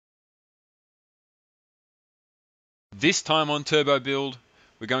This time on Turbo Build,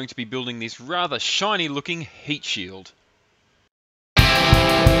 we're going to be building this rather shiny looking heat shield.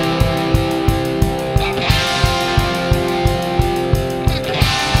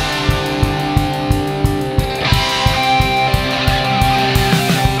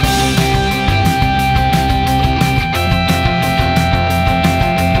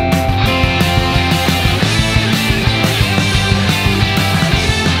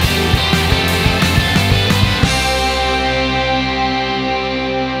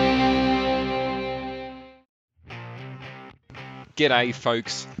 G'day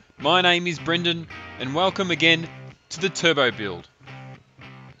folks, my name is Brendan and welcome again to the Turbo Build.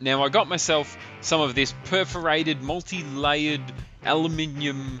 Now I got myself some of this perforated multi-layered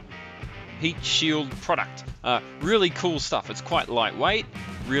aluminium heat shield product. Really cool stuff. It's quite lightweight,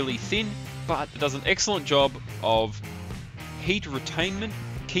 really thin, but it does an excellent job of heat retainment,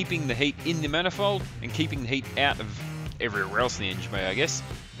 keeping the heat in the manifold and keeping the heat out of everywhere else in the engine bay, I guess.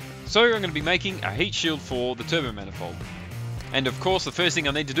 So I'm going to be making a heat shield for the turbo manifold. And of course, the first thing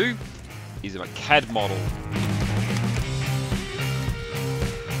I need to do is a CAD model.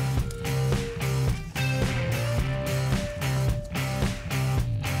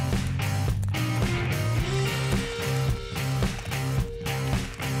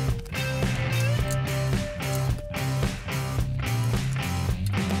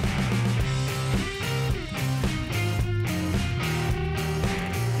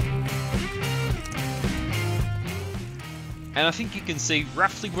 And I think you can see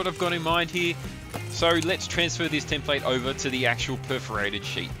roughly what I've got in mind here. So let's transfer this template over to the actual perforated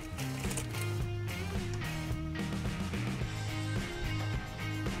sheet.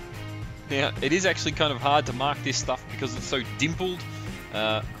 Now, it is actually kind of hard to mark this stuff because it's so dimpled,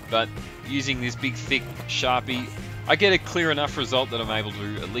 but using this big thick Sharpie, I get a clear enough result that I'm able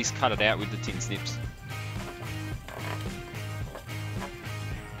to at least cut it out with the tin snips.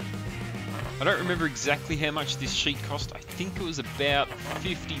 I don't remember exactly how much this sheet cost. I think it was about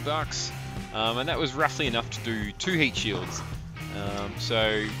 50 bucks, and that was roughly enough to do 2 heat shields.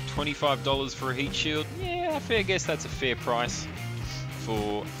 So $25 for a heat shield, yeah, I guess that's a fair price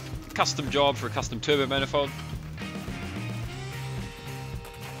for a custom job, for a custom turbo manifold.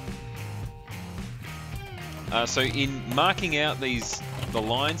 So in marking out the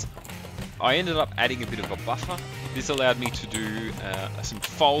lines, I ended up adding a bit of a buffer. This allowed me to do some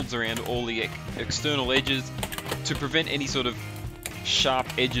folds around all the external edges to prevent any sort of sharp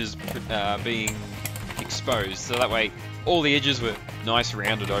edges being exposed. So that way all the edges were nice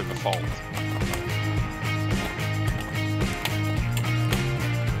rounded over folds.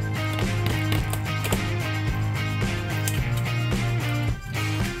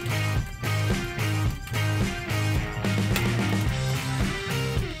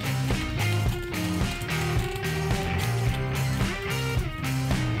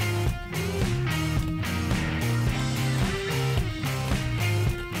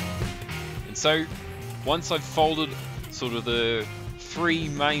 So once I've folded sort of the 3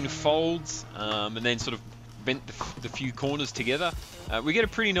 main folds and then sort of bent the few corners together, we get a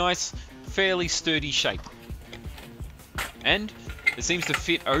pretty nice, fairly sturdy shape. And it seems to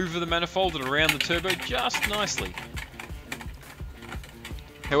fit over the manifold and around the turbo just nicely.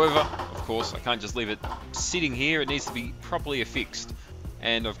 However, of course, I can't just leave it sitting here, it needs to be properly affixed.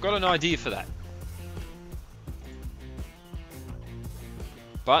 And I've got an idea for that.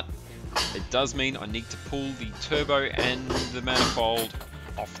 But it does mean I need to pull the turbo and the manifold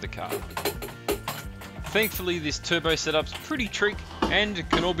off the car. Thankfully, this turbo setup's pretty trick and it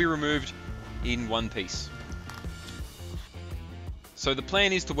can all be removed in one piece. So the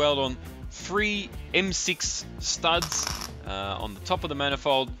plan is to weld on 3 M6 studs on the top of the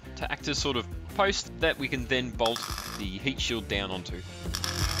manifold to act as sort of post that we can then bolt the heat shield down onto.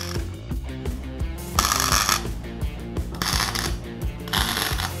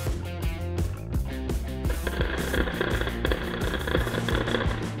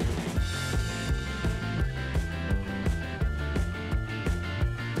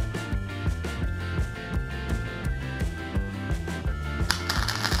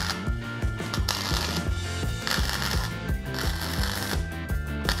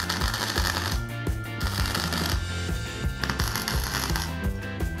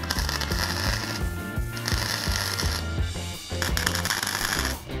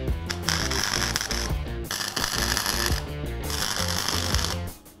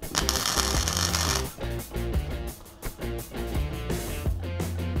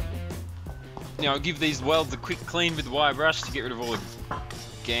 Now I'll give these welds a quick clean with the wire brush to get rid of all the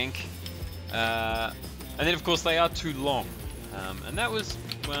gank. And then of course they are too long. And that was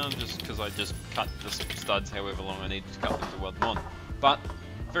well, just because I just cut the studs however long I need to cut them to weld them on. But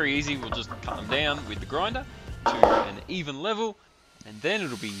very easy, we'll just cut them down with the grinder to an even level, and then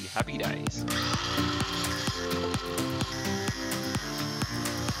it'll be happy days.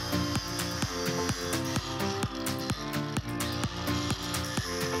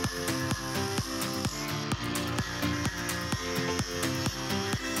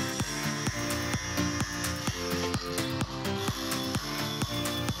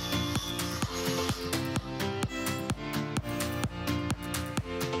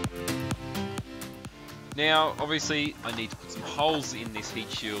 Now, obviously, I need to put some holes in this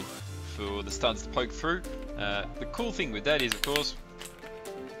heat shield for the studs to poke through. The cool thing with that is, of course,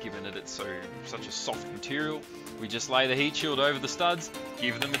 given that it's such a soft material, we just lay the heat shield over the studs,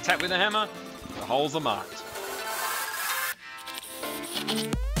 give them a tap with a hammer, the holes are marked.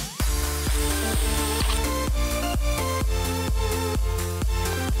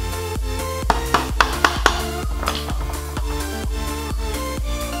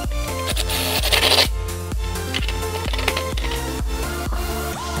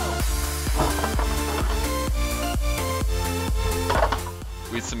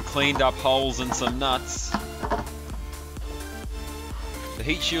 With some cleaned up holes and some nuts, the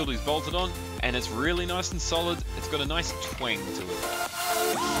heat shield is bolted on and it's really nice and solid. It's got a nice twang to it.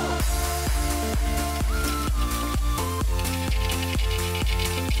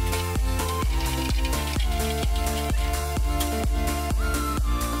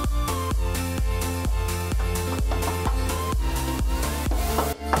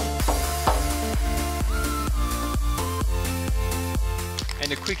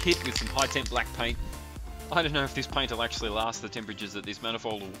 And a quick hit with some high temp black paint. I don't know if this paint will actually last the temperatures that this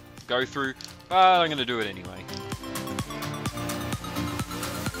manifold will go through, but I'm going to do it anyway.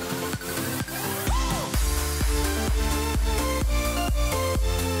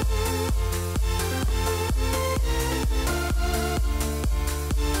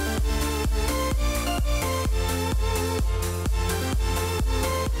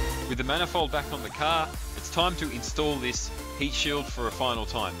 With the manifold back on the car, it's time to install this heat shield for a final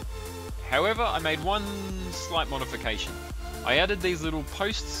time. However, I made one slight modification. I added these little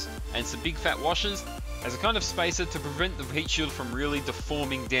posts and some big fat washers as a kind of spacer to prevent the heat shield from really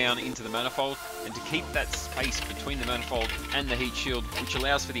deforming down into the manifold, and to keep that space between the manifold and the heat shield, which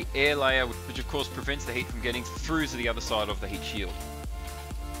allows for the air layer, which of course prevents the heat from getting through to the other side of the heat shield.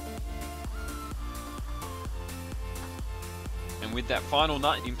 And with that final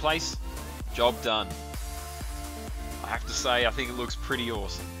nut in place, job done. I have to say, I think it looks pretty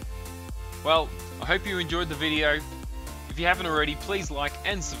awesome. Well, I hope you enjoyed the video. If you haven't already, please like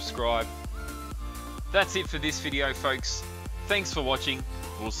and subscribe. That's it for this video, folks. Thanks for watching.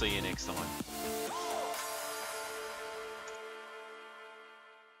 We'll see you next time.